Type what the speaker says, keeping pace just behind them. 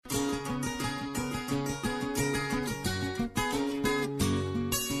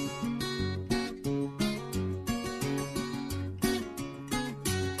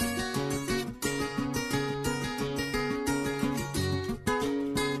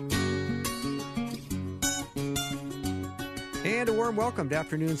And a warm welcome to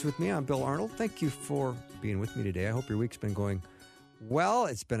Afternoons with me. I'm Bill Arnold. Thank you for being with me today. I hope your week's been going well.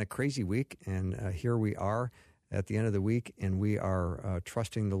 It's been a crazy week, and here we are at the end of the week, and we are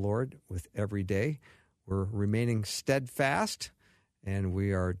trusting the Lord with every day. We're remaining steadfast, and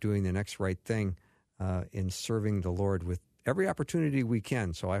we are doing the next right thing in serving the Lord with every opportunity we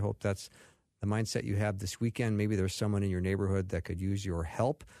can. So I hope that's the mindset you have this weekend. Maybe there's someone in your neighborhood that could use your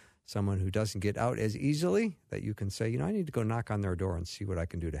help, someone who doesn't get out as easily, that you can say, I need to go knock on their door and see what I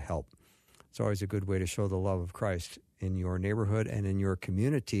can do to help. It's always a good way to show the love of Christ in your neighborhood and in your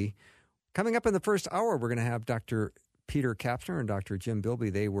community. Coming up in the first hour, we're going to have Dr. Peter Kapsner and Dr. Jim Bilby.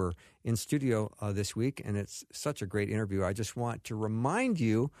 They were in studio this week, and it's such a great interview. I just want to remind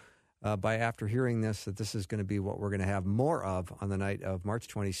you, after hearing this, that this is going to be what we're going to have more of on the night of March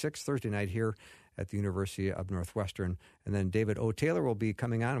 26th, Thursday night here at the University of Northwestern. And then David O. Taylor will be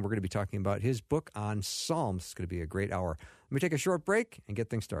coming on, and we're going to be talking about his book on Psalms. It's going to be a great hour. Let me take a short break and get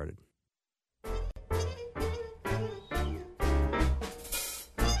things started.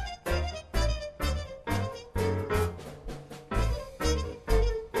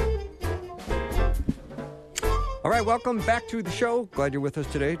 All right, welcome back to the show. Glad you're with us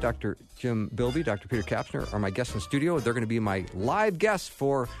today. Dr. Jim Bilby, Dr. Peter Kapsner are my guests in studio. They're going to be my live guests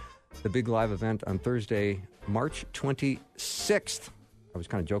for the big live event on Thursday, March 26th. I was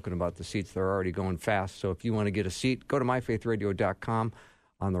kind of joking about the seats. They're already going fast. So if you want to get a seat, go to myfaithradio.com.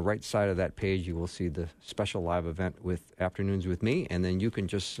 On the right side of that page, you will see the special live event with Afternoons with me, and then you can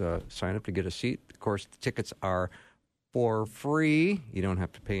just sign up to get a seat. Of course, the tickets are for free. You don't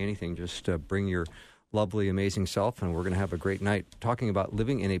have to pay anything. Just bring your lovely, amazing self, and we're going to have a great night talking about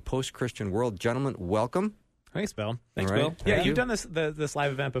living in a post-Christian world. Gentlemen, welcome. Thanks, Bill. Thanks, right. Bill. Thank You've done this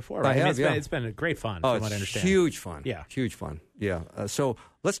live event before, right? I have, It's been great fun, from what I understand. Huge fun. Yeah. Huge fun. Yeah. So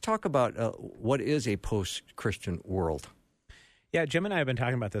let's talk about what is a post-Christian world. Yeah, Jim and I have been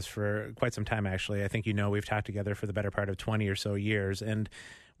talking about this for quite some time, actually. I think we've talked together for the better part of 20 or so years, and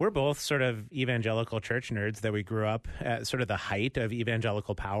we're both sort of evangelical church nerds that we grew up at sort of the height of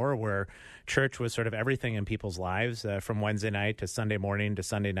evangelical power, where church was sort of everything in people's lives, from Wednesday night to Sunday morning to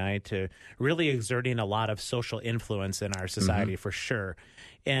Sunday night, to really exerting a lot of social influence in our society, for sure.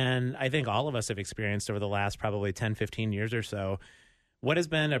 And I think all of us have experienced over the last probably 10, 15 years or so what has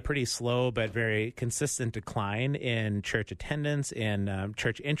been a pretty slow but very consistent decline in church attendance, in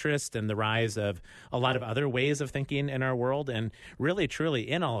church interest, and the rise of a lot of other ways of thinking in our world. And really, truly,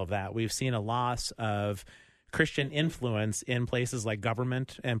 in all of that, we've seen a loss of Christian influence in places like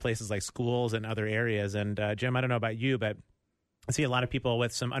government and places like schools and other areas. And Jim, I don't know about you, but I see a lot of people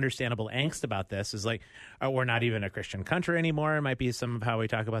with some understandable angst about this. Is like, oh, we're not even a Christian country anymore. It might be some of how we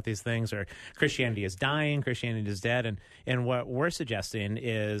talk about these things, or Christianity is dying, Christianity is dead. And what we're suggesting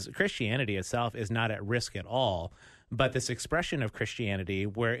is Christianity itself is not at risk at all. But this expression of Christianity,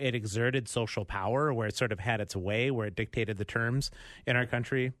 where it exerted social power, where it sort of had its way, where it dictated the terms in our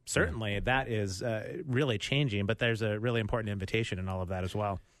country, certainly that is really changing. But there's a really important invitation in all of that as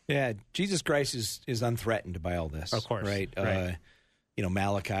well. Yeah, Jesus Christ is unthreatened by all this. Of course. Right? Right.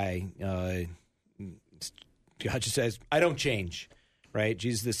 Malachi, God just says, I don't change, right?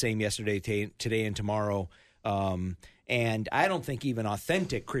 Jesus is the same yesterday, today, and tomorrow. And I don't think even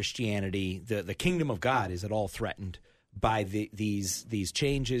authentic Christianity, the kingdom of God, is at all threatened by these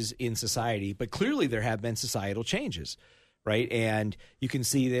changes in society. But clearly there have been societal changes, right? And you can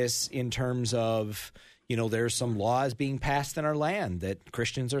see this in terms of, there's some laws being passed in our land that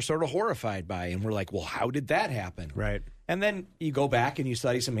Christians are sort of horrified by. And we're like, well, how did that happen? Right. And then you go back and you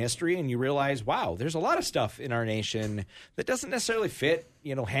study some history and you realize, wow, there's a lot of stuff in our nation that doesn't necessarily fit,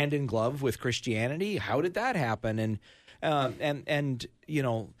 hand in glove with Christianity. How did that happen? And that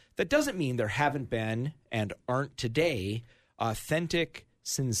doesn't mean there haven't been and aren't today authentic,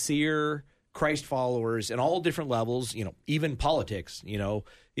 sincere Christ followers in all different levels, even politics,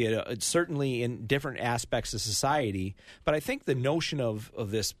 certainly in different aspects of society. But I think the notion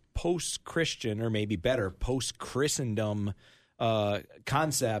of this post-Christian, or maybe better, post-Christendom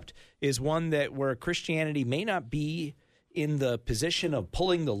concept is one where Christianity may not be in the position of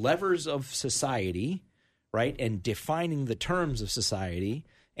pulling the levers of society, right, and defining the terms of society,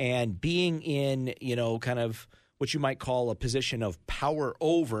 and being in, kind of what you might call a position of power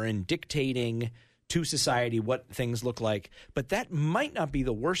over and dictating to society what things look like. But that might not be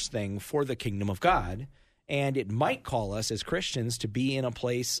the worst thing for the kingdom of God. And it might call us as Christians to be in a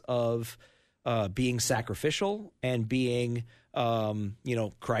place of being sacrificial and being,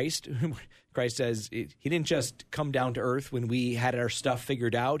 Christ. Christ says he didn't just come down to earth when we had our stuff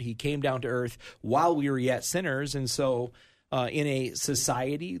figured out. He came down to earth while we were yet sinners. And so in a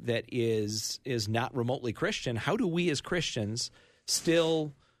society that is not remotely Christian, how do we as Christians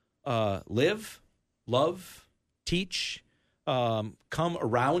still live, love, teach, come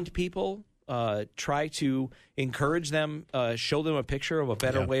around people, try to encourage them, show them a picture of a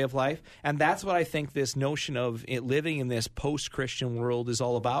better way of life? And that's what I think this notion of living in this post-Christian world is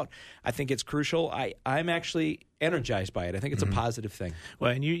all about. I think it's crucial. I'm actually energized by it. I think it's a positive thing.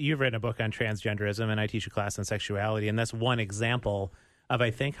 Well, and you've written a book on transgenderism, and I teach a class on sexuality, and that's one example of,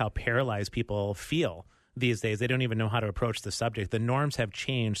 I think, how paralyzed people feel these days. They don't even know how to approach the subject. The norms have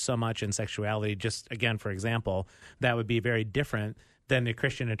changed so much in sexuality. Just, again, for example, that would be very different than the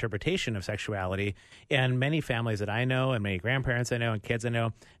Christian interpretation of sexuality. And many families that I know, and many grandparents I know, and kids I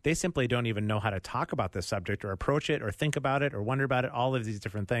know, they simply don't even know how to talk about this subject or approach it or think about it or wonder about it, all of these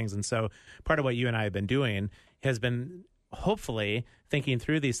different things. And so part of what you and I have been doing has been hopefully thinking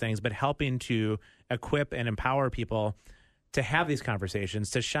through these things, but helping to equip and empower people to have these conversations,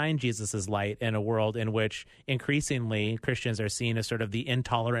 to shine Jesus's light in a world in which increasingly Christians are seen as sort of the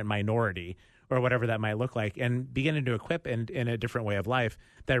intolerant minority, or whatever that might look like, and beginning to equip in a different way of life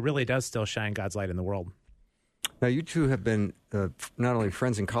that really does still shine God's light in the world. Now, you two have been not only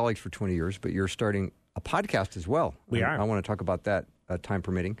friends and colleagues for 20 years, but you're starting a podcast as well. We are. I want to talk about that, time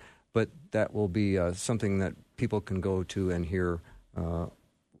permitting, but that will be something that people can go to and hear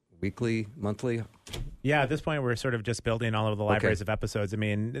weekly, monthly? Yeah, at this point, we're sort of just building all of the libraries of episodes. I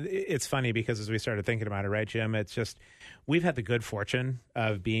mean, it's funny because as we started thinking about it, right, Jim, it's just we've had the good fortune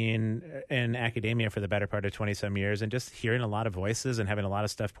of being in academia for the better part of 20-some years and just hearing a lot of voices and having a lot of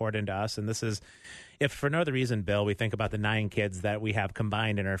stuff poured into us. And this is, if for no other reason, Bill, we think about the 9 kids that we have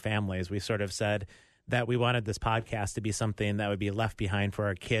combined in our families. We sort of said that we wanted this podcast to be something that would be left behind for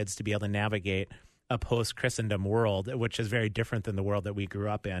our kids to be able to navigate a post-Christendom world, which is very different than the world that we grew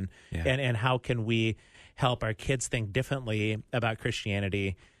up in. Yeah. And how can we help our kids think differently about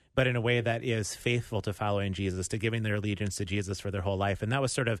Christianity, but in a way that is faithful to following Jesus, to giving their allegiance to Jesus for their whole life. And that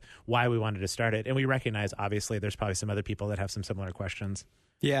was sort of why we wanted to start it. And we recognize, obviously, there's probably some other people that have some similar questions.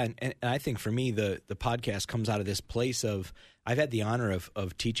 Yeah, and I think for me, the podcast comes out of this place of, I've had the honor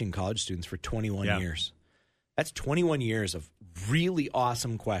of teaching college students for 21 years. That's 21 years of really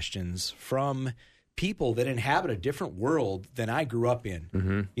awesome questions from people that inhabit a different world than I grew up in.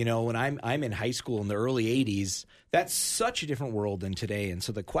 Mm-hmm. You know, when I'm in high school in the early 80s, that's such a different world than today. And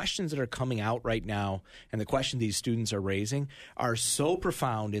so the questions that are coming out right now and the questions these students are raising are so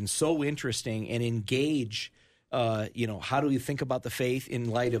profound and so interesting and engage, how do you think about the faith in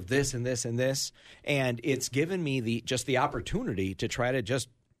light of this and this and this? And it's given me the opportunity to try to just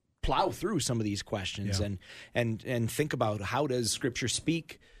plow through some of these questions and think about how does Scripture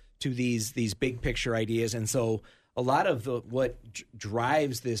speak to these big picture ideas. And so a lot of what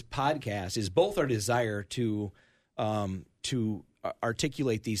drives this podcast is both our desire to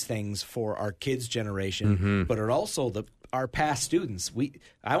articulate these things for our kids' generation, but it also our past students.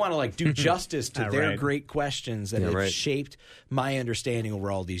 I want to do justice to their great questions that have shaped my understanding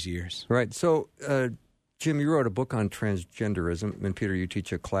over all these years. Right. So, Jim, you wrote a book on transgenderism, and Peter, you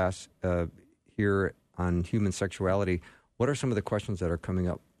teach a class here on human sexuality. What are some of the questions that are coming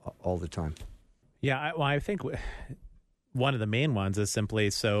up all the time? Yeah, I think one of the main ones is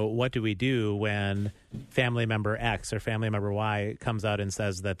simply, so what do we do when family member X or family member Y comes out and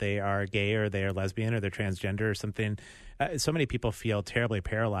says that they are gay or they are lesbian or they're transgender or something? So many people feel terribly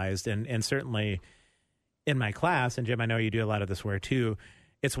paralyzed. And certainly in my class, and Jim, I know you do a lot of this work too,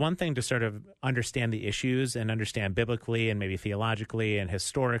 it's one thing to sort of understand the issues and understand biblically and maybe theologically and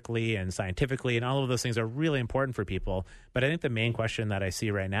historically and scientifically, and all of those things are really important for people. But I think the main question that I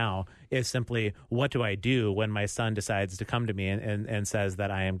see right now is simply, what do I do when my son decides to come to me and says that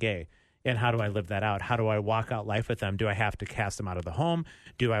I am gay? And how do I live that out? How do I walk out life with them? Do I have to cast them out of the home?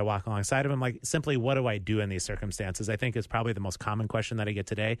 Do I walk alongside of them? Simply, what do I do in these circumstances? I think is probably the most common question that I get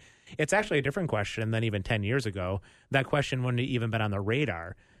today. It's actually a different question than even 10 years ago. That question wouldn't have even been on the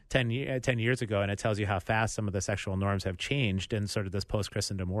radar 10 years ago, and it tells you how fast some of the sexual norms have changed in sort of this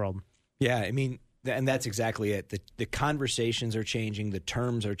post-Christendom world. Yeah, I mean, and that's exactly it. The conversations are changing. The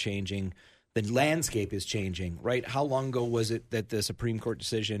terms are changing. The landscape is changing, right? How long ago was it that the Supreme Court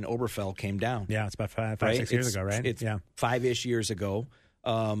decision, Obergefell, came down? Yeah, it's about 5-6 years ago, right? It's 5-ish years ago.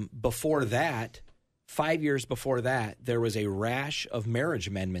 Before that, 5 years before that, there was a rash of marriage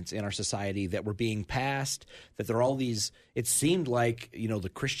amendments in our society that were being passed, that there are all these – it seemed like,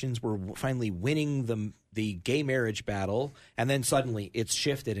 the Christians were finally winning the gay marriage battle, and then suddenly it's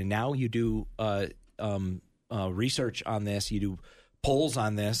shifted, and now you do research on this, you do – polls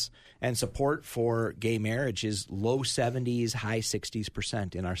on this, and support for gay marriage is low 70s, high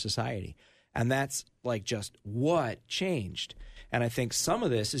 60s% in our society. And that's like just what changed. And I think some of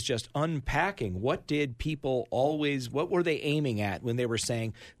this is just unpacking what did people always, what were they aiming at when they were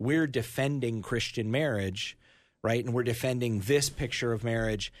saying, we're defending Christian marriage, right? And we're defending this picture of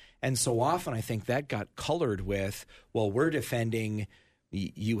marriage. And so often I think that got colored with, well, we're defending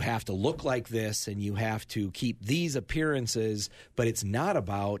you have to look like this and you have to keep these appearances, but it's not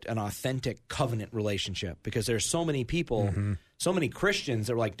about an authentic covenant relationship, because there's so many people, so many Christians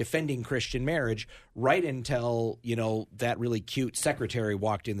that are like defending Christian marriage right until, you know, that really cute secretary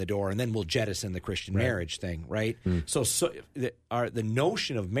walked in the door, and then we'll jettison the Christian marriage thing, right? So the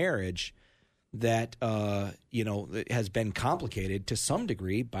notion of marriage that, you know, has been complicated to some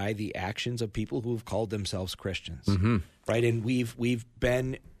degree by the actions of people who have called themselves Christians, right? And we've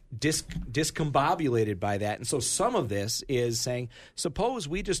been discombobulated by that. And so some of this is saying, suppose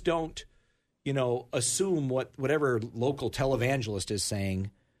we just don't, you know, assume whatever local televangelist is saying,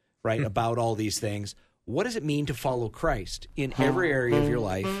 right, about all these things. What does it mean to follow Christ in every area of your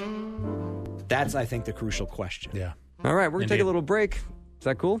life? That's, I think, the crucial question. Yeah. All right, we're going to take a little break. Is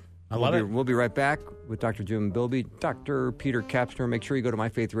that cool? I love it. We'll be right back with Dr. Jim Bilby, Dr. Peter Kapsner. Make sure you go to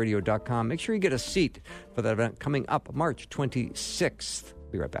myfaithradio.com. Make sure you get a seat for that event coming up March 26th.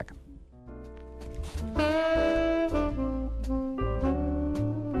 Be right back.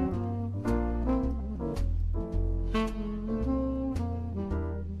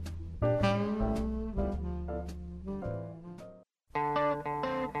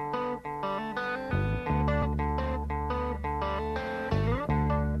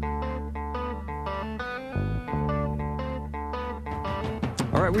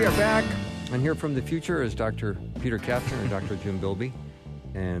 All right, we are back. And here from the future is Dr. Peter Kapsner and Dr. Jim Bilby.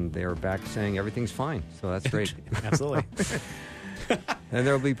 And they are back saying everything's fine. So that's great. Absolutely. And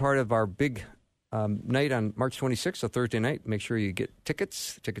they'll be part of our big night on March 26th, a Thursday night. Make sure you get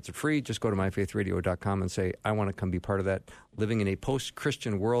tickets. Tickets are free. Just go to myfaithradio.com and say, I want to come be part of that. Living in a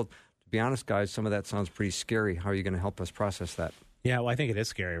post-Christian world. To be honest, guys, some of that sounds pretty scary. How are you going to help us process that? Yeah, well, I think it is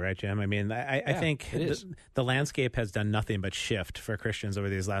scary, right, Jim? I mean, I think the landscape has done nothing but shift for Christians over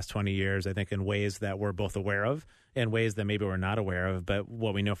these last 20 years, I think, in ways that we're both aware of and ways that maybe we're not aware of. But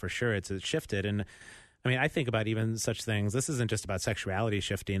what we know for sure, it's shifted. And I mean, I think about even such things. This isn't just about sexuality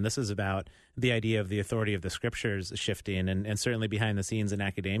shifting. This is about the idea of the authority of the scriptures shifting. And certainly behind the scenes in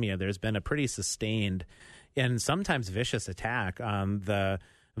academia, there's been a pretty sustained and sometimes vicious attack on the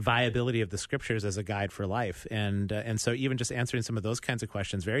viability of the scriptures as a guide for life. And so even just answering some of those kinds of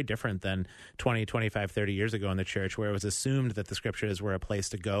questions, very different than 20, 25, 30 years ago in the church, where it was assumed that the scriptures were a place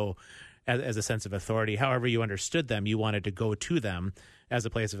to go as a sense of authority. However you understood them, you wanted to go to them as a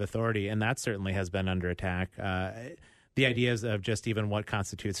place of authority. And that certainly has been under attack. The ideas of just even what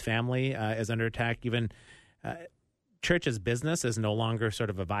constitutes family is under attack. Even church as business is no longer sort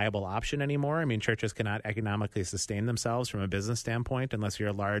of a viable option anymore. I mean, churches cannot economically sustain themselves from a business standpoint unless you're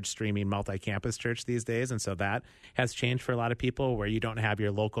a large streaming multi-campus church these days. And so that has changed for a lot of people, where you don't have your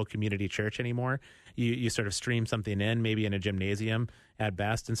local community church anymore. You sort of stream something in, maybe in a gymnasium at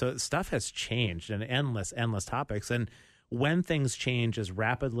best. And so stuff has changed in endless topics. And when things change as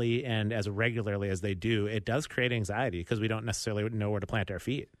rapidly and as regularly as they do, it does create anxiety because we don't necessarily know where to plant our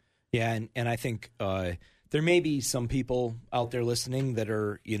feet. Yeah, and I think there may be some people out there listening that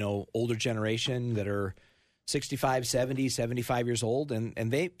are, you know, older generation that are 65, 70, 75 years old,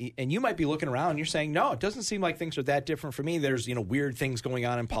 and you might be looking around and you're saying, no, it doesn't seem like things are that different for me. There's, you know, weird things going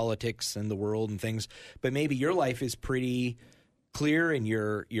on in politics and the world and things, but maybe your life is pretty clear and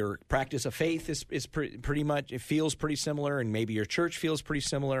your practice of faith is pretty much, it feels pretty similar, and maybe your church feels pretty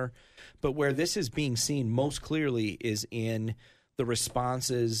similar. But where this is being seen most clearly is in the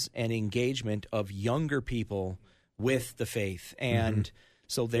responses and engagement of younger people with the faith. And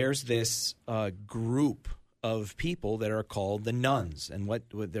so there's this group of people that are called the nuns. And what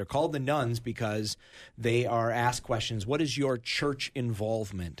they're called the nuns because they are asked questions, what is your church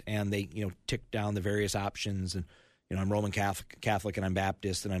involvement? And they, you know, tick down the various options. And, you know, I'm Roman Catholic and I'm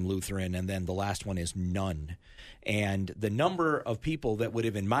Baptist and I'm Lutheran. And then the last one is none. And the number of people that would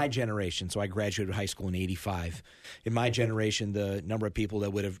have in my generation, so I graduated high school in 85, in my generation, the number of people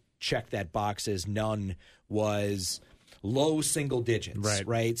that would have checked that box as none was low single digits,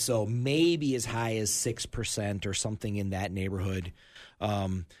 right? So maybe as high as 6% or something in that neighborhood.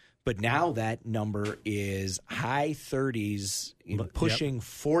 But now that number is high 30s, pushing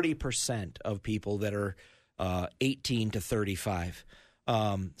 40% of people that are 18 to 35.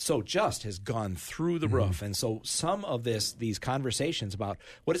 So just has gone through the roof. And so some of these conversations about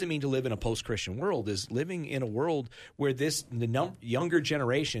what does it mean to live in a post-Christian world is living in a world where the younger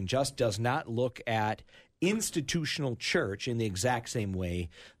generation just does not look at institutional church in the exact same way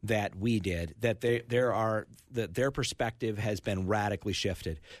that we did, that their perspective has been radically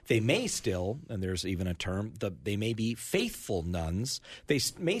shifted. They may still, and there's even a term, they may be faithful nuns. They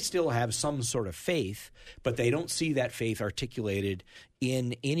may still have some sort of faith, but they don't see that faith articulated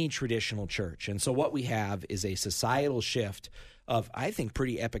in any traditional church. And so what we have is a societal shift of, I think,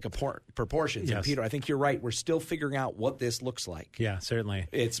 pretty epic proportions. Yes. And Peter, I think you're right. We're still figuring out what this looks like. Yeah, certainly.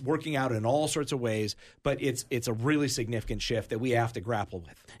 It's working out in all sorts of ways, but it's a really significant shift that we have to grapple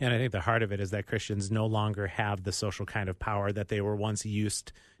with. And I think the heart of it is that Christians no longer have the social kind of power that they were once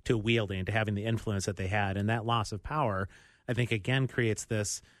used to wielding, to having the influence that they had. And that loss of power, I think, again, creates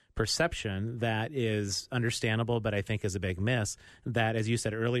this perception that is understandable, but I think is a big miss, that, as you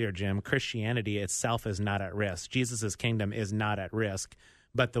said earlier, Jim, Christianity itself is not at risk. Jesus' kingdom is not at risk,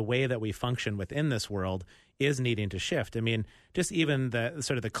 but the way that we function within this world is needing to shift. I mean, just even the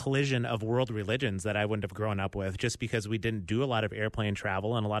sort of the collision of world religions that I wouldn't have grown up with, just because we didn't do a lot of airplane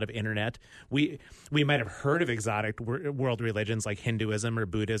travel and a lot of internet. We might have heard of exotic world religions like Hinduism or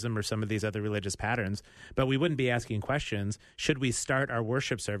Buddhism or some of these other religious patterns, but we wouldn't be asking questions, should we start our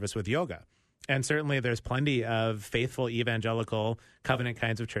worship service with yoga? And certainly there's plenty of faithful evangelical covenant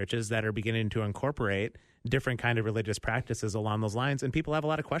kinds of churches that are beginning to incorporate different kind of religious practices along those lines, and people have a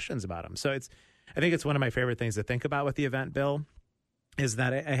lot of questions about them. So I think it's one of my favorite things to think about with the event, Bill, is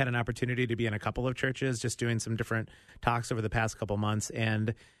that I had an opportunity to be in a couple of churches just doing some different talks over the past couple months,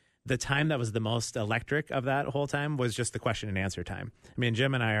 and the time that was the most electric of that whole time was just the question and answer time. I mean,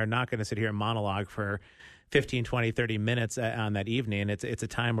 Jim and I are not going to sit here and monologue for 15, 20, 30 minutes on that evening. It's a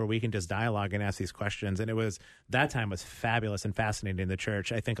time where we can just dialogue and ask these questions. And that time was fabulous and fascinating in the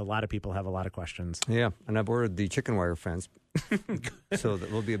church. I think a lot of people have a lot of questions. Yeah, and I've ordered the chicken wire fence, so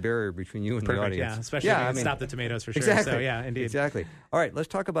that will be a barrier between you and the audience. Yeah, especially if you can stop the tomatoes for sure. Exactly. So, yeah, indeed. Exactly. All right, let's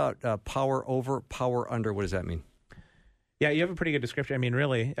talk about power over, power under. What does that mean? Yeah, you have a pretty good description. I mean,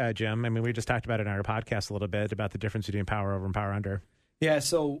 really, Jim, we just talked about it in our podcast a little bit about the difference between power over and power under. Yeah,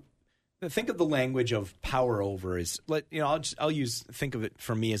 so think of the language of power over as, think of it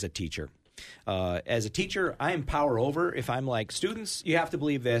from me as a teacher. As a teacher, I am power over if I'm like, students, you have to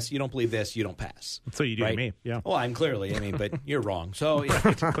believe this. You don't believe this, you don't pass. So you do right? to me, yeah. Well, I'm clearly, but you're wrong. So yeah.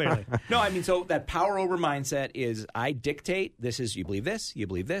 Clearly. No, so that power over mindset is I dictate, this is, you believe this, you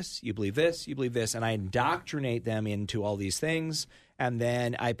believe this, you believe this, you believe this, and I indoctrinate them into all these things, and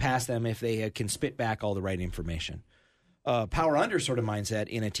then I pass them if they can spit back all the right information. Power under sort of mindset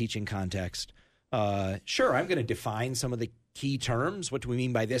in a teaching context. Sure, I'm going to define some of the key terms. What do we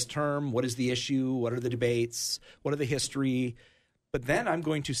mean by this term? What is the issue? What are the debates? What are the history? But then I'm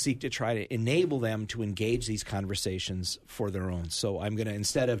going to seek to try to enable them to engage these conversations for their own. So I'm going to,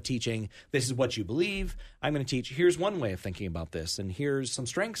 instead of teaching, this is what you believe, I'm going to teach, here's one way of thinking about this, and here's some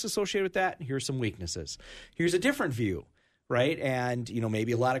strengths associated with that, and here's some weaknesses. Here's a different view, right? And,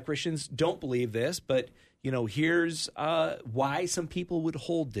 maybe a lot of Christians don't believe this, but, here's why some people would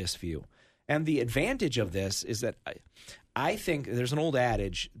hold this view. And the advantage of this is that I think there's an old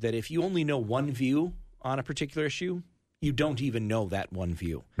adage that if you only know one view on a particular issue, you don't even know that one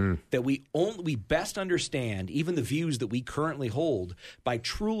view. That we best understand even the views that we currently hold by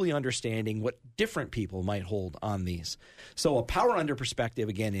truly understanding what different people might hold on these. So a power under perspective,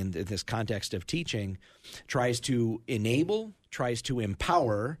 again, in this context of teaching, tries to enable, tries to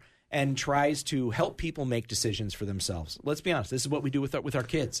empower, and tries to help people make decisions for themselves. Let's be honest. This is what we do with our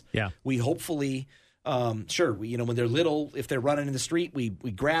kids. Yeah. We hopefully, when they're little, if they're running in the street, we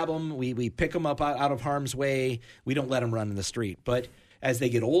grab them, we pick them up out of harm's way. We don't let them run in the street. But as they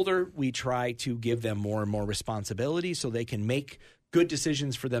get older, we try to give them more and more responsibility so they can make good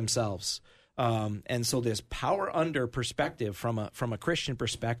decisions for themselves. And so this power under perspective from a Christian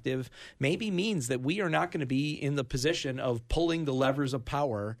perspective maybe means that we are not going to be in the position of pulling the levers of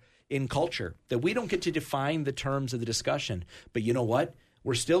power in culture, that we don't get to define the terms of the discussion. But you know what?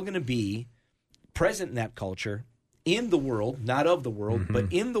 We're still going to be present in that culture, in the world, not of the world,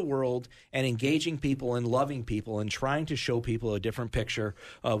 but in the world, and engaging people and loving people and trying to show people a different picture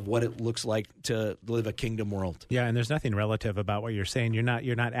of what it looks like to live a kingdom world. Yeah, and there's nothing relative about what you're saying. You're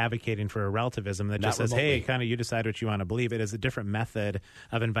not advocating for a relativism that just says, remotely. hey, kind of you decide what you want to believe. It is a different method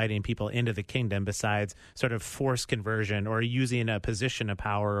of inviting people into the kingdom besides sort of forced conversion or using a position of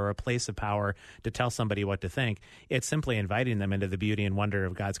power or a place of power to tell somebody what to think. It's simply inviting them into the beauty and wonder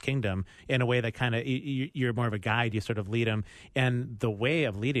of God's kingdom in a way that kind of you're more of a guide. You sort of lead them. And the way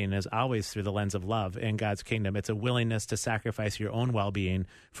of leading is always through the lens of love in God's kingdom. It's a willingness to sacrifice your own well-being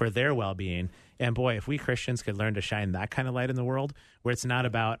for their well-being. And boy, if we Christians could learn to shine that kind of light in the world, where it's not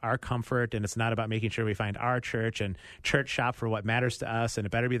about our comfort and it's not about making sure we find our church and church shop for what matters to us, and it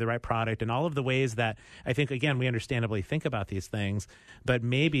better be the right product, and all of the ways that I think, again, we understandably think about these things, but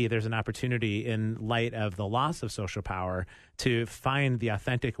maybe there's an opportunity in light of the loss of social power to find the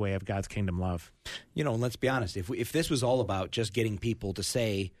authentic way of God's kingdom love. You know, and let's be honest, if this was all about just getting people to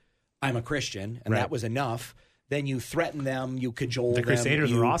say, I'm a Christian, and that was enough, then you threaten them, you cajole them. The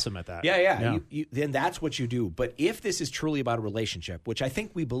Crusaders were awesome at that. Yeah. Then that's what you do. But if this is truly about a relationship, which I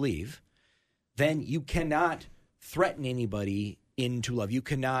think we believe, then you cannot threaten anybody into love. You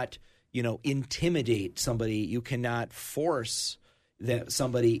cannot, intimidate somebody. You cannot force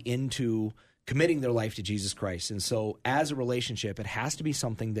somebody into committing their life to Jesus Christ. And so as a relationship, it has to be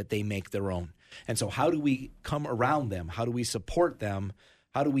something that they make their own. And so how do we come around them? How do we support them?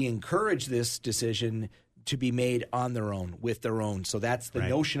 How do we encourage this decision to be made on their own, with their own? So that's the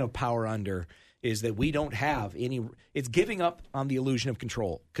notion of power under, is that we don't have any – it's giving up on the illusion of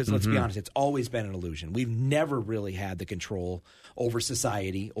control, because let's be honest, it's always been an illusion. We've never really had the control over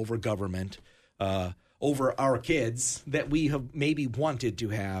society, over government, over our kids that we have maybe wanted to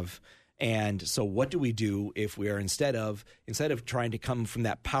have. And so what do we do if we are instead of trying to come from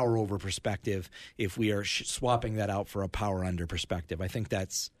that power over perspective, if we are swapping that out for a power under perspective? I think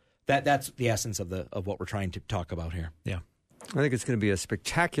that's the essence of what we're trying to talk about here. Yeah, I think it's going to be a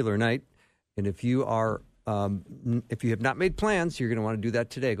spectacular night, and if you have not made plans, you're going to want to do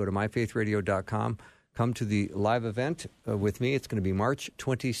that today. Go to myfaithradio.com. Come to the live event with me. It's going to be March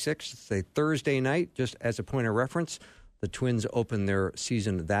 26th. It's a Thursday night. Just as a point of reference, the Twins open their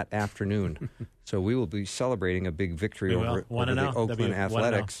season that afternoon, so we will be celebrating a big victory over the Oakland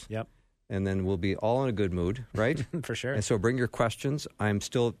Athletics. Yep. And then we'll be all in a good mood, right? For sure. And so bring your questions. I'm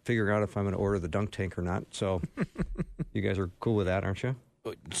still figuring out if I'm going to order the dunk tank or not. So you guys are cool with that, aren't you?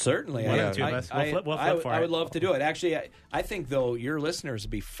 Certainly. We'll flip for it. I would love to do it. Actually, I think, though, your listeners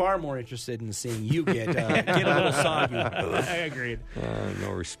would be far more interested in seeing you get a little soggy. I agreed.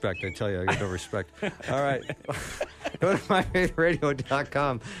 No respect. I tell you, I get no respect. All right. Go to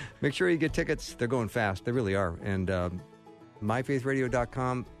myfaithradio.com. Make sure you get tickets. They're going fast. They really are. And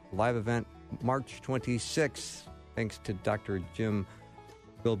myfaithradio.com, live event, March 26th. Thanks to Dr. Jim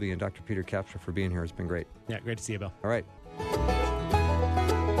Bilby and Dr. Peter Kapsler for being here. It's been great. Yeah, great to see you, Bill. All right.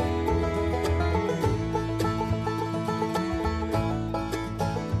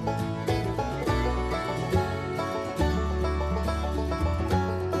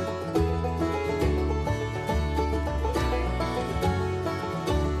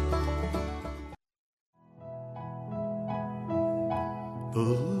 The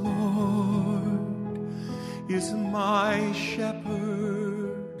Lord is my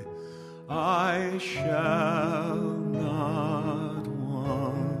shepherd, I shall not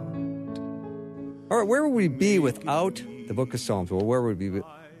want. All right, where would we be without the Book of Psalms? Well, where would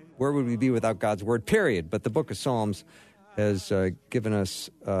we be without God's Word, period? But the Book of Psalms has given us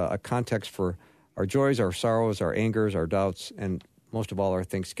a context for our joys, our sorrows, our angers, our doubts, and most of all, our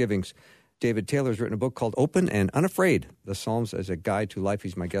thanksgivings. David Taylor's written a book called Open and Unafraid, the Psalms as a Guide to Life.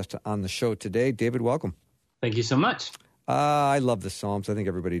 He's my guest on the show today. David, welcome. Thank you so much. I love the Psalms. I think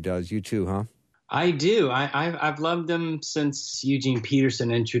everybody does. You too, huh? I do. I've loved them since Eugene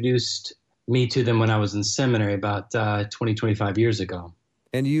Peterson introduced me to them when I was in seminary about 20, 25 years ago.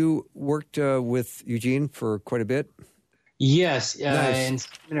 And you worked with Eugene for quite a bit? Yes. Nice. In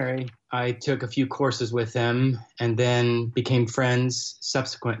seminary, I took a few courses with him and then became friends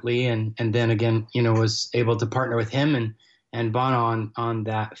subsequently. And then again, was able to partner with him and Bono on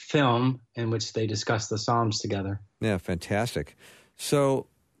that film in which they discussed the Psalms together. Yeah, fantastic. So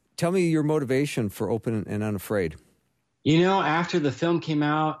tell me your motivation for Open and Unafraid. After the film came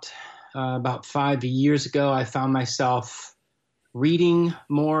out about 5 years ago, I found myself reading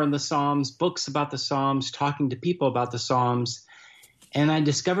more of the Psalms, books about the Psalms, talking to people about the Psalms, and I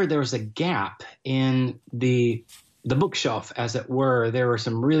discovered there was a gap in the bookshelf, as it were. There were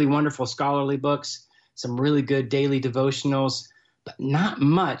some really wonderful scholarly books, some really good daily devotionals, but not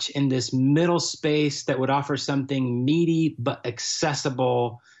much in this middle space that would offer something meaty but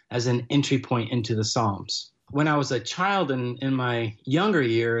accessible as an entry point into the Psalms. When I was a child in my younger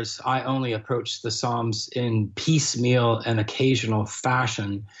years, I only approached the Psalms in piecemeal and occasional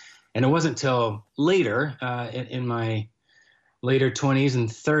fashion. And it wasn't until later, in my later 20s and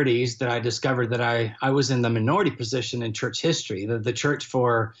 30s, that I discovered that I was in the minority position in church history. The church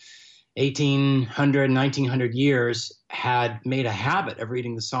for 1800, 1900 years had made a habit of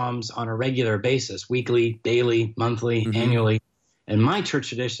reading the Psalms on a regular basis, weekly, daily, monthly, annually. And my church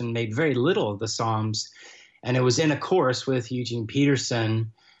tradition made very little of the Psalms. And it was in a course with Eugene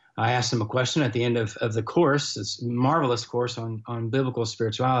Peterson I asked him a question at the end of the course, this marvelous course on biblical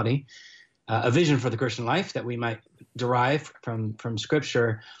spirituality, a vision for the Christian life that we might derive from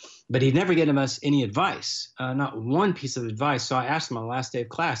Scripture. But he'd never given us any advice, not one piece of advice. So I asked him on the last day of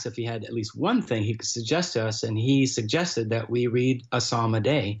class if he had at least one thing he could suggest to us, and he suggested that we read a psalm a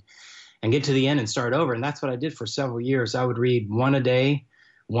day and get to the end and start over. And that's what I did for several years. I would read one a day,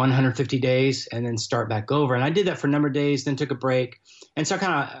 150 days, and then start back over. And I did that for a number of days, then took a break. And so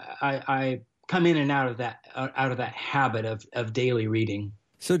I come in and out of that habit of daily reading.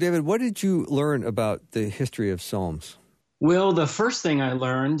 So, David, what did you learn about the history of Psalms? Well, the first thing I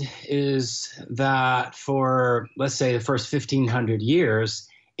learned is that for, let's say, the first 1,500 years,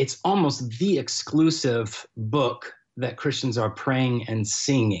 it's almost the exclusive book that Christians are praying and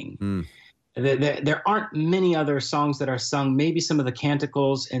singing. There aren't many other songs that are sung, maybe some of the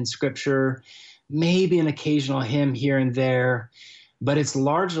canticles in Scripture, maybe an occasional hymn here and there, but it's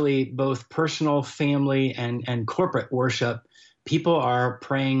largely both personal, family, and corporate worship. People are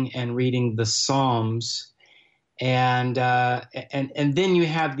praying and reading the Psalms. And then you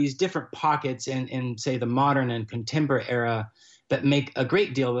have these different pockets in, say, the modern and contemporary era that make a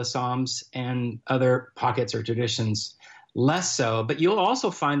great deal of the Psalms, and other pockets or traditions less so. But you'll also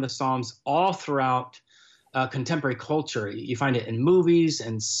find the Psalms all throughout contemporary culture. You find it in movies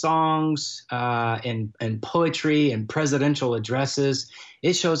and songs, in poetry and presidential addresses.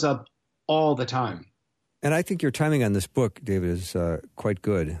 It shows up all the time. And I think your timing on this book, David, is quite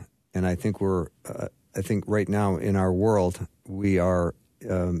good. And I think I think right now in our world, we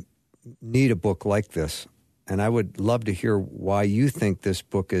need a book like this. And I would love to hear why you think this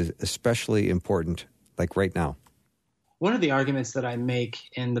book is especially important, like right now. One of the arguments that I make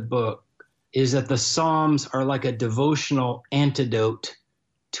in the book is that the Psalms are like a devotional antidote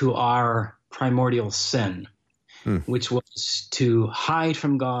to our primordial sin, which was to hide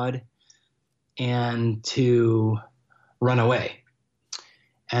from God and to run away.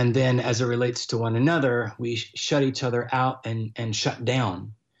 And then as it relates to one another, we shut each other out and shut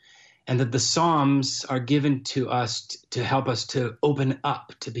down. And that the Psalms are given to us to help us to open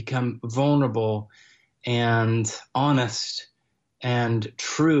up, to become vulnerable and honest and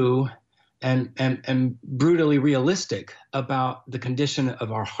true and brutally realistic about the condition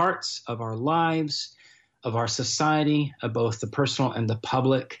of our hearts, of our lives, of our society, of both the personal and the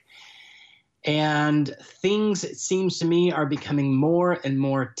public. And things, it seems to me, are becoming more and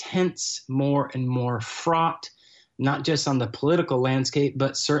more tense, more and more fraught, not just on the political landscape,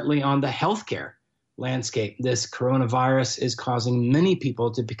 but certainly on the healthcare landscape. This coronavirus is causing many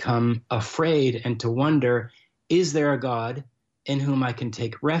people to become afraid and to wonder, is there a God in whom I can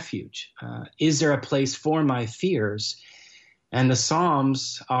take refuge? Is there a place for my fears? And the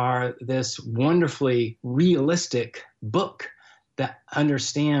Psalms are this wonderfully realistic book that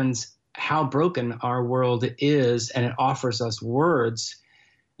understands how broken our world is, and it offers us words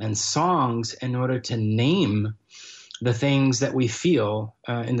and songs in order to name the things that we feel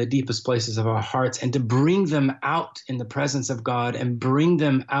in the deepest places of our hearts, and to bring them out in the presence of God and bring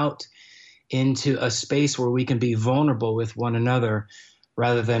them out into a space where we can be vulnerable with one another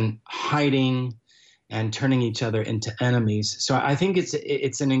rather than hiding and turning each other into enemies. So I think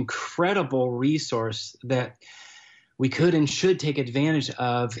it's an incredible resource that we could and should take advantage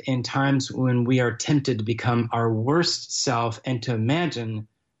of in times when we are tempted to become our worst self and to imagine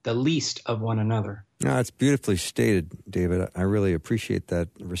the least of one another. No, it's beautifully stated, David. I really appreciate that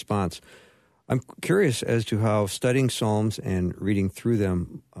response. I'm curious as to how studying Psalms and reading through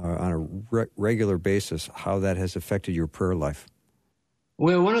them on a regular basis, how that has affected your prayer life.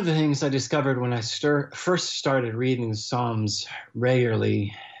 Well, one of the things I discovered when I first started reading the Psalms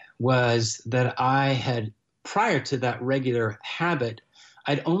regularly was that I had, prior to that regular habit,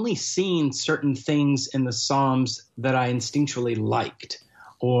 I'd only seen certain things in the Psalms that I instinctually liked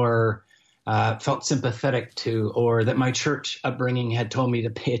or felt sympathetic to, or that my church upbringing had told me to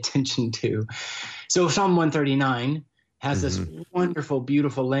pay attention to. So Psalm 139 has this wonderful,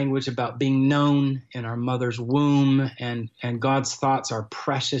 beautiful language about being known in our mother's womb, and God's thoughts are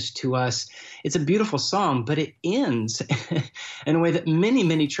precious to us. It's a beautiful psalm, but it ends in a way that many,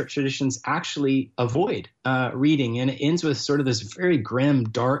 many church traditions actually avoid reading, and it ends with sort of this very grim,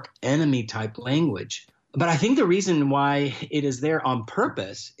 dark, enemy-type language. But I think the reason why it is there on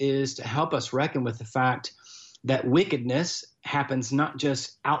purpose is to help us reckon with the fact that wickedness happens not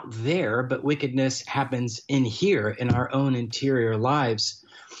just out there, but wickedness happens in here, in our own interior lives.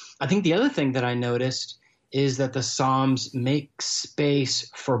 I think the other thing that I noticed is that the Psalms make space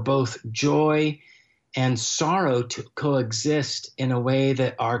for both joy and sorrow to coexist in a way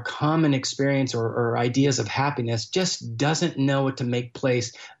that our common experience or ideas of happiness just doesn't know what to make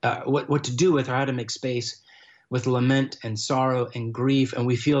place, what to do with, or how to make space with lament and sorrow and grief. And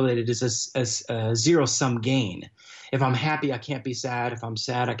we feel that it is a zero-sum gain. If I'm happy, I can't be sad. If I'm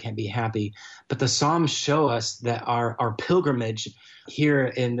sad, I can't be happy. But the Psalms show us that our pilgrimage here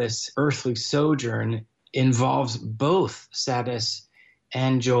in this earthly sojourn involves both sadness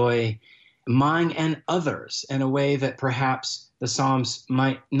and joy, mine and others, in a way that perhaps the Psalms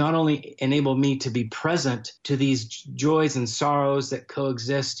might not only enable me to be present to these joys and sorrows that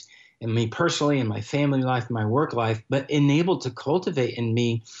coexist in me personally, in my family life, my work life, but enable to cultivate in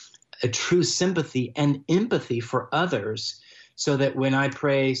me a true sympathy and empathy for others, so that when I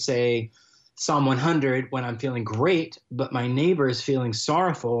pray, say, Psalm 100, when I'm feeling great, but my neighbor is feeling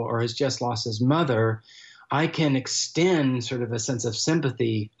sorrowful or has just lost his mother, I can extend sort of a sense of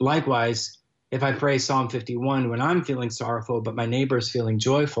sympathy. Likewise, if I pray Psalm 51 when I'm feeling sorrowful, but my neighbor is feeling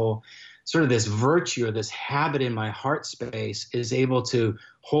joyful, sort of this virtue or this habit in my heart space is able to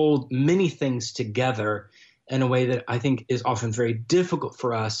hold many things together in a way that I think is often very difficult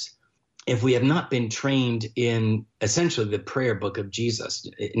for us if we have not been trained in essentially the prayer book of Jesus,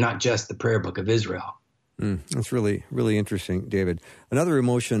 not just the prayer book of Israel. That's really, really interesting, David. Another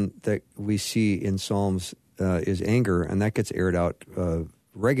emotion that we see in Psalms is anger, and that gets aired out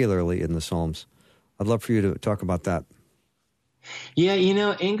regularly in the Psalms. I'd love for you to talk about that. Yeah,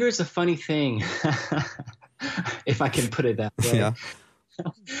 anger is a funny thing, if I can put it that way. Yeah.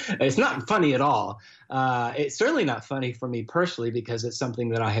 It's not funny at all. It's certainly not funny for me personally, because it's something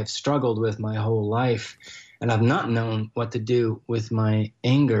that I have struggled with my whole life, and I've not known what to do with my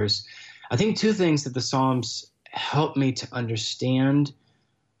angers. I think two things that the Psalms help me to understand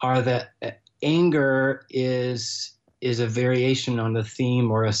are that anger is a variation on the theme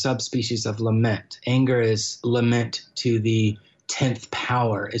or a subspecies of lament. Anger is lament to the 10th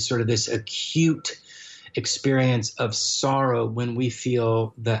power. It's sort of this acute experience of sorrow when we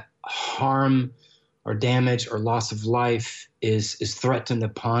feel that harm or damage or loss of life is threatened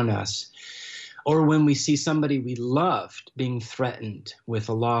upon us, or when we see somebody we loved being threatened with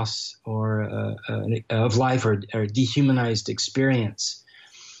a loss or of life or dehumanized experience.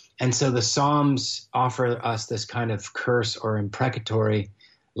 And so the Psalms offer us this kind of curse or imprecatory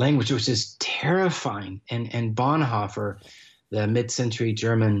language, which is terrifying. And Bonhoeffer, the mid-century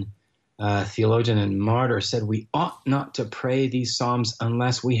German theologian and martyr, said we ought not to pray these Psalms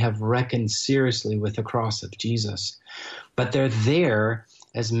unless we have reckoned seriously with the cross of Jesus. But they're there,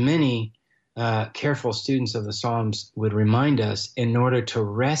 as many careful students of the Psalms would remind us, in order to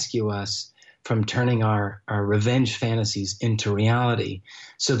rescue us from turning our revenge fantasies into reality.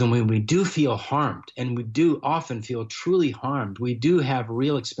 So that when we do feel harmed, and we do often feel truly harmed, we do have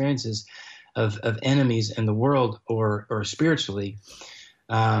real experiences of enemies in the world or spiritually,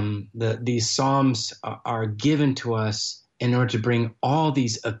 these Psalms are given to us in order to bring all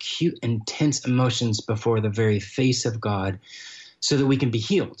these acute, intense emotions before the very face of God, so that we can be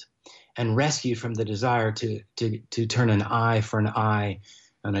healed and rescued from the desire to turn an eye for an eye,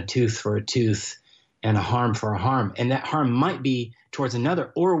 and a tooth for a tooth, and a harm for a harm. And that harm might be towards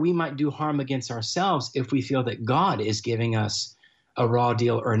another, or we might do harm against ourselves if we feel that God is giving us a raw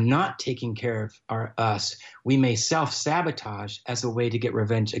deal or not taking care of us. We may self-sabotage as a way to get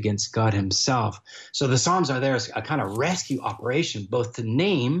revenge against God himself. So the Psalms are there as a kind of rescue operation, both to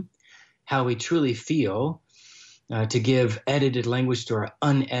name how we truly feel, to give edited language to our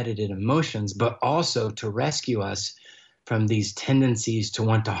unedited emotions, but also to rescue us from these tendencies to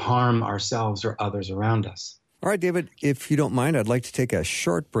want to harm ourselves or others around us. All right, David, if you don't mind, I'd like to take a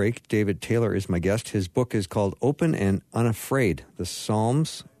short break. David Taylor is my guest. His book is called Open and Unafraid, The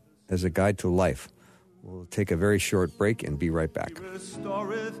Psalms as a Guide to Life. We'll take a very short break and be right back. He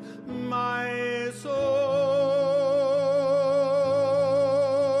restoreth my soul.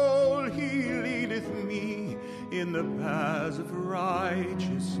 He leadeth me in the paths of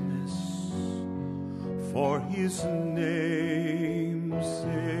righteousness for his name's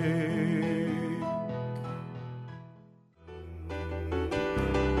sake.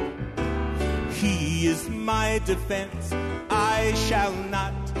 He is my defense, I shall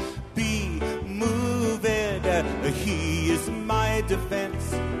not be moved. He is my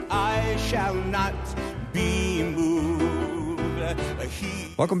defense, I shall not be moved.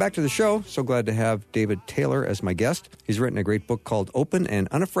 Welcome back to the show. So glad to have David Taylor as my guest. He's written a great book called Open and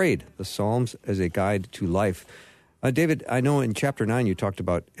Unafraid, The Psalms as a Guide to Life. David, I know in chapter 9 you talked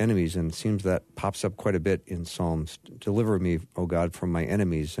about enemies, and it seems that pops up quite a bit in Psalms. Deliver me, O God, from my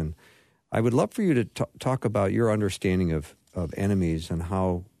enemies. And I would love for you to talk about your understanding of enemies and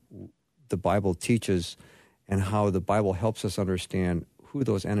how the Bible teaches and how the Bible helps us understand who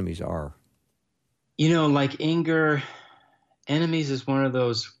those enemies are. Like anger, enemies is one of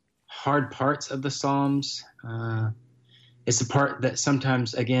those hard parts of the Psalms. It's the part that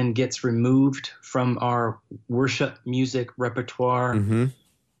sometimes, again, gets removed from our worship music repertoire,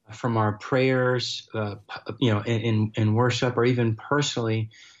 from our prayers, in worship, or even personally.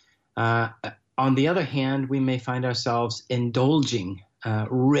 On the other hand, we may find ourselves indulging,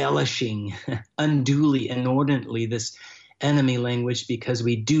 relishing unduly, inordinately this enemy language because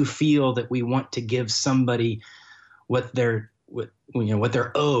we do feel that we want to give somebody what they're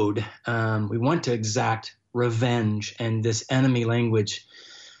owed. We want to exact revenge, and this enemy language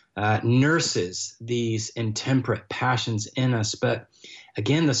nurses these intemperate passions in us. But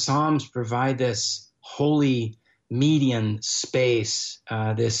again, the Psalms provide this holy median space,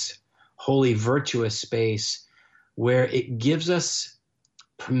 this holy virtuous space, where it gives us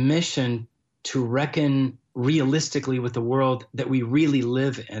permission to reckon realistically with the world that we really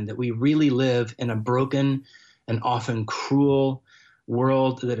live in, that we really live in a broken and often cruel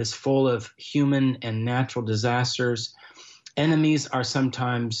world that is full of human and natural disasters. Enemies are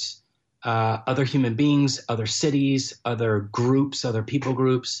sometimes other human beings, other cities, other groups, other people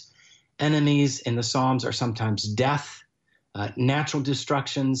groups. Enemies in the Psalms are sometimes death. Natural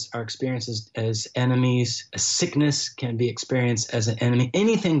destructions are experienced as enemies. A sickness can be experienced as an enemy.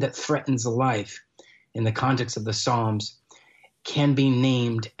 Anything that threatens life in the context of the Psalms can be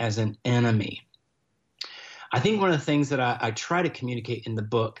named as an enemy. I think one of the things that I try to communicate in the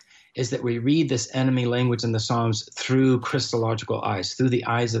book is that we read this enemy language in the Psalms through Christological eyes, through the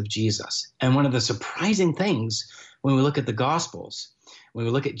eyes of Jesus. And one of the surprising things when we look at the Gospels, when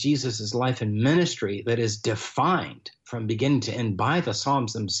we look at Jesus' life and ministry that is defined from beginning to end by the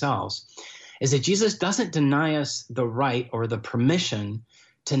Psalms themselves, is that Jesus doesn't deny us the right or the permission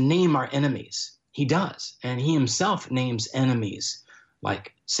to name our enemies. He does, and he himself names enemies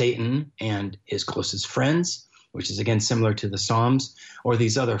like Satan and his closest friends, which is again similar to the Psalms, or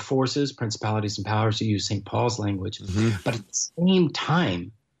these other forces, principalities and powers, to use St. Paul's language. But at the same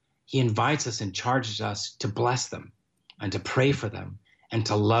time, he invites us and charges us to bless them and to pray for them and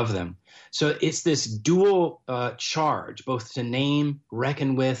to love them. So it's this dual charge, both to name,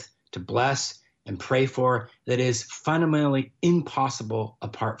 reckon with, to bless, and pray for, that is fundamentally impossible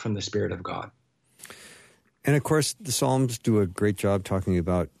apart from the Spirit of God. And of course, the Psalms do a great job talking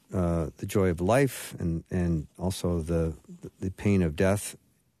about the joy of life and also the pain of death.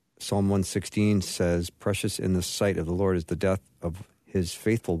 Psalm 116 says, "Precious in the sight of the Lord is the death of his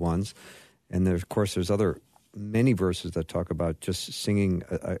faithful ones." And there, of course, there's many verses that talk about just singing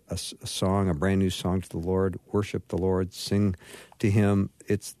a song, a brand new song to the Lord, worship the Lord, sing to him.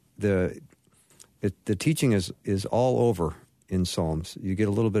 It's the teaching is all over in Psalms. You get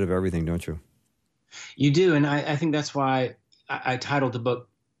a little bit of everything, don't you? You do, and I think that's why I titled the book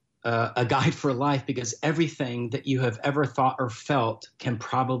A Guide for Life, because everything that you have ever thought or felt can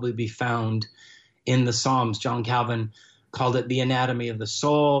probably be found in the Psalms. John Calvin called it the anatomy of the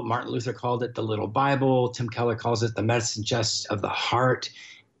soul. Martin Luther called it the little Bible. Tim Keller calls it the medicine chest of the heart.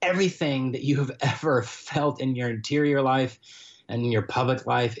 Everything that you have ever felt in your interior life and in your public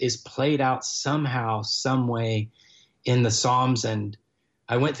life is played out somehow, some way in the Psalms. And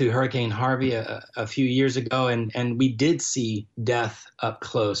I went through Hurricane Harvey a few years ago, and we did see death up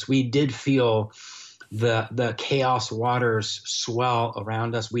close. We did feel the chaos waters swell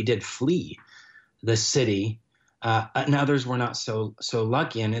around us. We did flee the city, and others were not so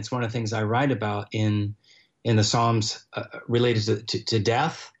lucky. And it's one of the things I write about in the Psalms related to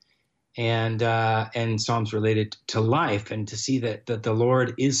death, and Psalms related to life, and to see that the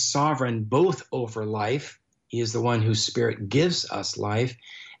Lord is sovereign both over life. He is the one whose Spirit gives us life,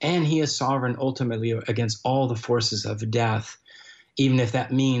 and he is sovereign ultimately against all the forces of death, even if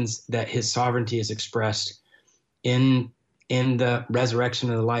that means that his sovereignty is expressed in the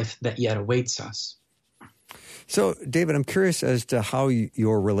resurrection of the life that yet awaits us. So, David, I'm curious as to how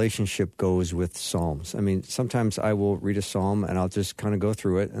your relationship goes with Psalms. I mean, sometimes I will read a Psalm and I'll just kind of go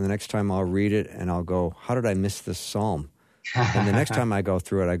through it, and the next time I'll read it and I'll go, how did I miss this Psalm? And the next time I go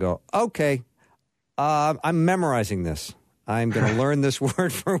through it, I go, okay, I'm memorizing this. I'm going to learn this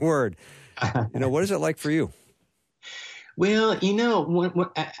word for word. What is it like for you? Well,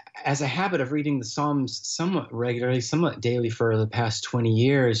 as a habit of reading the Psalms somewhat regularly, somewhat daily for the past 20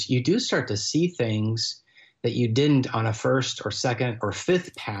 years, you do start to see things that you didn't on a first or second or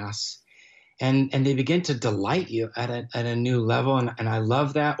fifth pass, and they begin to delight you at a new level, and I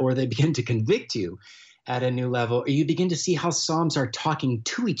love that. Or they begin to convict you at a new level, or you begin to see how Psalms are talking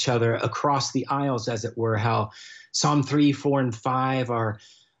to each other across the aisles, as it were, how Psalm 3, 4, and 5 are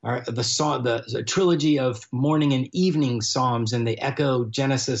the trilogy of morning and evening psalms, and they echo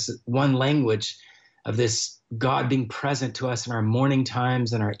Genesis 1 language of this God being present to us in our morning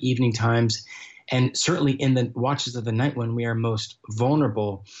times and our evening times, and certainly in the watches of the night when we are most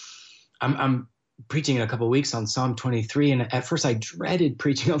vulnerable. I'm preaching in a couple of weeks on Psalm 23, and at first I dreaded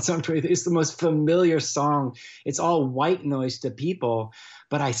preaching on Psalm 23. It's the most familiar song. It's all white noise to people,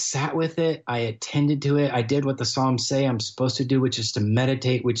 but I sat with it. I attended to it. I did what the Psalms say I'm supposed to do, which is to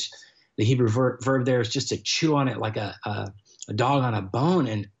meditate, which the Hebrew verb there is just to chew on it like a dog on a bone.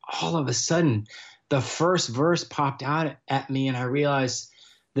 And all of a sudden, the first verse popped out at me, and I realized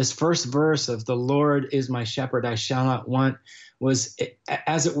this first verse of "The Lord is my shepherd, I shall not want" was,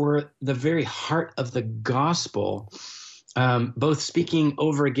 as it were, the very heart of the gospel, both speaking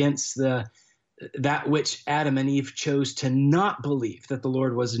over against that which Adam and Eve chose to not believe, that the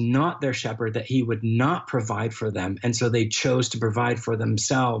Lord was not their shepherd, that he would not provide for them, and so they chose to provide for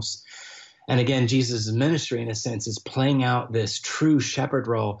themselves. And again, Jesus' ministry, in a sense, is playing out this true shepherd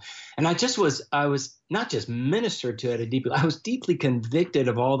role. And I was not just ministered to at a deep level, I was deeply convicted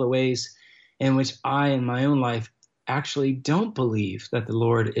of all the ways in which I, in my own life, actually don't believe that the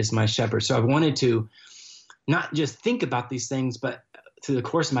Lord is my shepherd. So I wanted to not just think about these things, but through the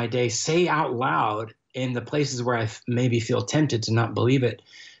course of my day, say out loud in the places where I maybe feel tempted to not believe it,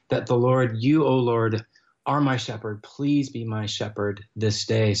 that the Lord, you, O Lord, are my shepherd. Please be my shepherd this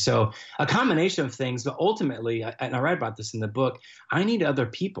day. So a combination of things, but ultimately, and I write about this in the book, I need other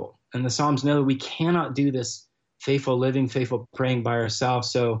people. And the Psalms know that we cannot do this faithful living, faithful praying by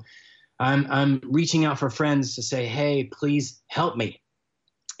ourselves. So I'm reaching out for friends to say, hey, please help me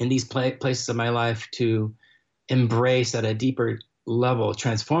in these places of my life to embrace at a deeper level,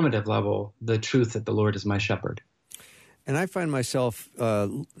 transformative level, the truth that the Lord is my shepherd. And I find myself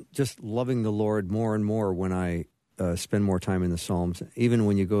just loving the Lord more and more when I spend more time in the Psalms. Even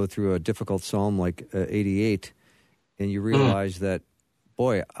when you go through a difficult psalm like 88, and you realize that,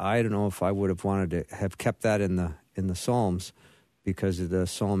 boy, I don't know if I would have wanted to have kept that in the Psalms, because the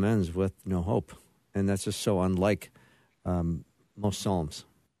psalm ends with no hope, and that's just so unlike most psalms.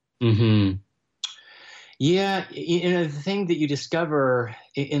 Mm-hmm. Yeah, the thing that you discover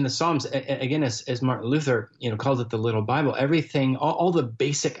in the Psalms, again, as Martin Luther, calls it the little Bible, everything, all the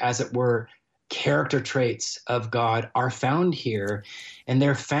basic, as it were, character traits of God are found here, and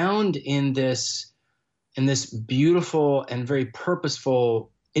they're found in this beautiful and very purposeful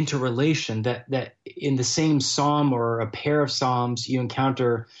interrelation that in the same psalm or a pair of psalms, you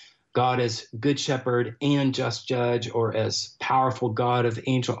encounter God as good shepherd and just judge, or as powerful God of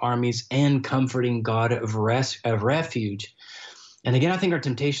angel armies and comforting God of refuge. And again, I think our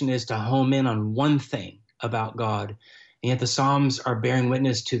temptation is to home in on one thing about God. And yet the Psalms are bearing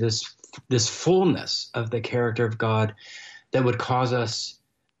witness to this fullness of the character of God that would cause us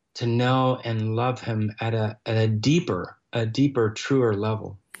to know and love him at a deeper, truer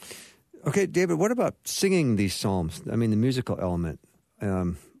level. Okay, David, what about singing these Psalms? I mean, the musical element,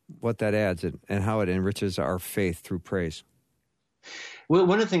 what that adds and how it enriches our faith through praise. Well,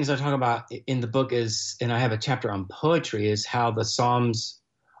 one of the things I talk about in the book is, and I have a chapter on poetry, is how the Psalms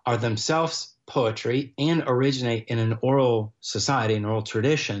are themselves poetry and originate in an oral society, an oral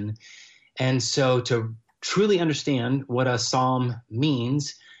tradition. And so to truly understand what a psalm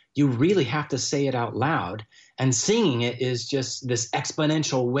means, you really have to say it out loud. And singing it is just this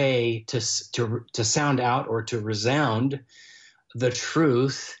exponential way to sound out or to resound the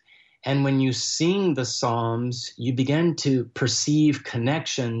truth. And when you sing the Psalms, you begin to perceive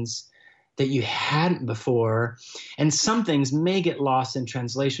connections that you hadn't before. And some things may get lost in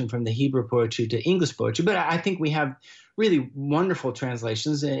translation from the Hebrew poetry to English poetry, but I think we have really wonderful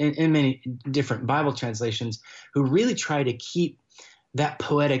translations in many different Bible translations who really try to keep that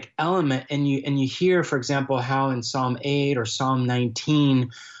poetic element. And you hear, for example, how in Psalm 8 or Psalm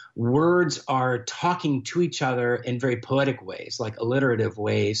 19, words are talking to each other in very poetic ways, like alliterative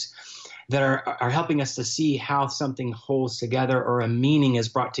ways, that are helping us to see how something holds together, or a meaning is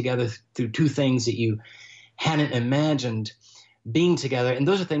brought together through two things that you hadn't imagined being together. And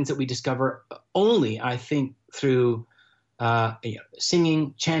those are things that we discover only, I think, through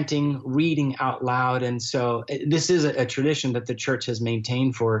singing, chanting, reading out loud. And so this is a tradition that the church has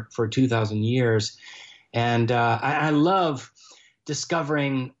maintained for 2,000 years. And I love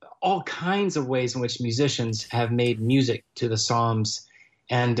discovering all kinds of ways in which musicians have made music to the Psalms.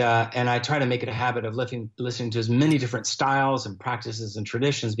 And I try to make it a habit of listening to as many different styles and practices and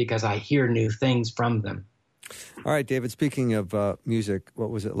traditions, because I hear new things from them. All right, David, speaking of music,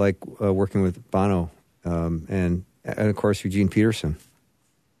 what was it like working with Bono and of course, Eugene Peterson?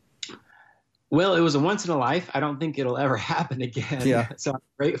 Well, it was a once in a life. I don't think it'll ever happen again. Yeah. So I'm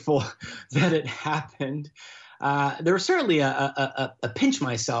grateful that it happened. There was certainly a pinch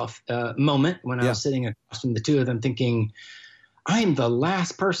myself moment when I was sitting across from the two of them thinking, I am the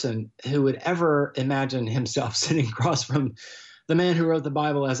last person who would ever imagine himself sitting across from the man who wrote the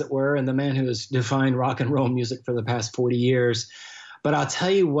Bible, as it were, and the man who has defined rock and roll music for the past 40 years. But I'll tell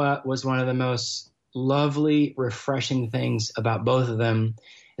you what was one of the most lovely, refreshing things about both of them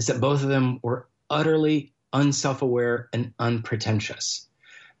is that both of them were utterly unself-aware and unpretentious,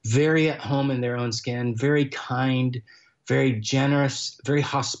 very at home in their own skin, very kind, very generous, very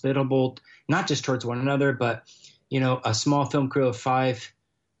hospitable, not just towards one another, but, a small film crew of five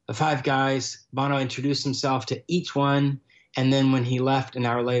guys. Bono introduced himself to each one. And then when he left an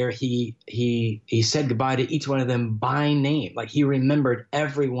hour later, he said goodbye to each one of them by name. Like he remembered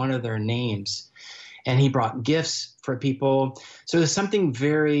every one of their names. And he brought gifts for people. So there's something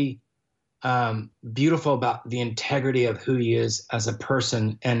very beautiful about the integrity of who he is as a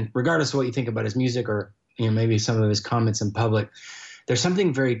person. And regardless of what you think about his music or maybe some of his comments in public, there's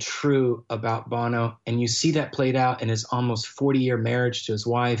something very true about Bono. And you see that played out in his almost 40-year marriage to his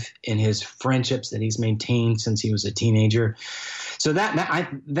wife, in his friendships that he's maintained since he was a teenager. So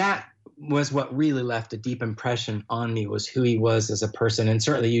that was what really left a deep impression on me, was who he was as a person. And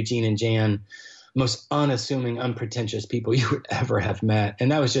certainly Eugene and Jan, most unassuming, unpretentious people you would ever have met.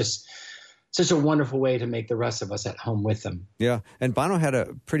 And that was just such a wonderful way to make the rest of us at home with them. Yeah. And Bono had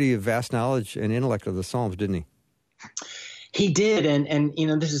a pretty vast knowledge and intellect of the Psalms, didn't he? He did. And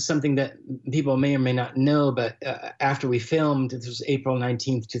this is something that people may or may not know, but after we filmed, this was April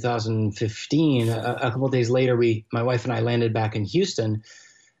 19th, 2015, a couple of days later, my wife and I landed back in Houston.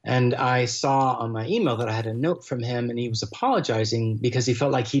 And I saw on my email that I had a note from him, and he was apologizing because he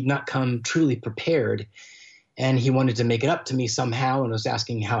felt like he'd not come truly prepared. And he wanted to make it up to me somehow and was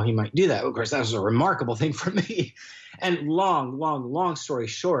asking how he might do that. Of course, that was a remarkable thing for me. And long story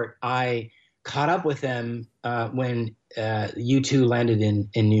short, I caught up with him when U2 landed in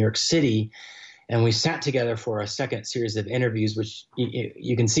New York City. And we sat together for a second series of interviews, which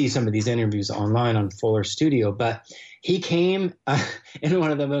you can see some of these interviews online on Fuller Studio. But he came in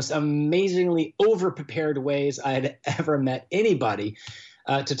one of the most amazingly over-prepared ways I had ever met anybody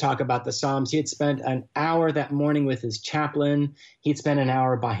to talk about the Psalms. He had spent an hour that morning with his chaplain. He'd spent an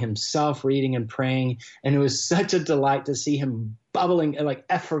hour by himself reading and praying. And it was such a delight to see him bubbling, like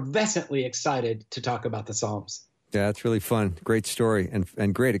effervescently excited to talk about the Psalms. Yeah, it's really fun. Great story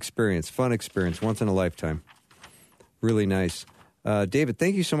and great experience. Fun experience, once in a lifetime. Really nice. David,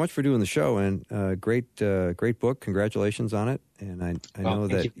 thank you so much for doing the show, and great book. Congratulations on it. And I know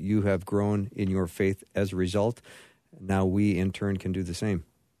that you have grown in your faith as a result. Now we, in turn, can do the same.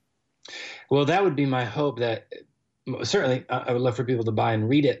 Well, that would be my hope. That certainly I would love for people to buy and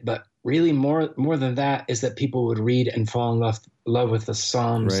read it, but really more than that is that people would read and fall in love with the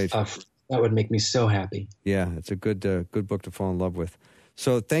Psalms. Right. That would make me so happy. Yeah, it's a good book to fall in love with.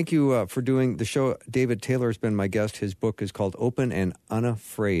 So thank you for doing the show. David Taylor has been my guest. His book is called Open and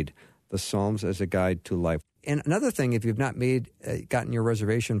Unafraid, The Psalms as a Guide to Life. And another thing, if you've not gotten your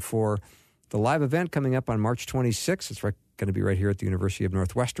reservation for the live event coming up on March 26th, it's going to be right here at the University of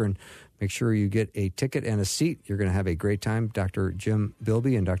Northwestern. Make sure you get a ticket and a seat. You're going to have a great time. Dr. Jim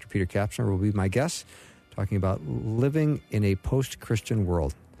Bilby and Dr. Peter Kapsner will be my guests, talking about living in a post-Christian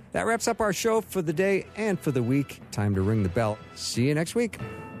world. That wraps up our show for the day and for the week. Time to ring the bell. See you next week.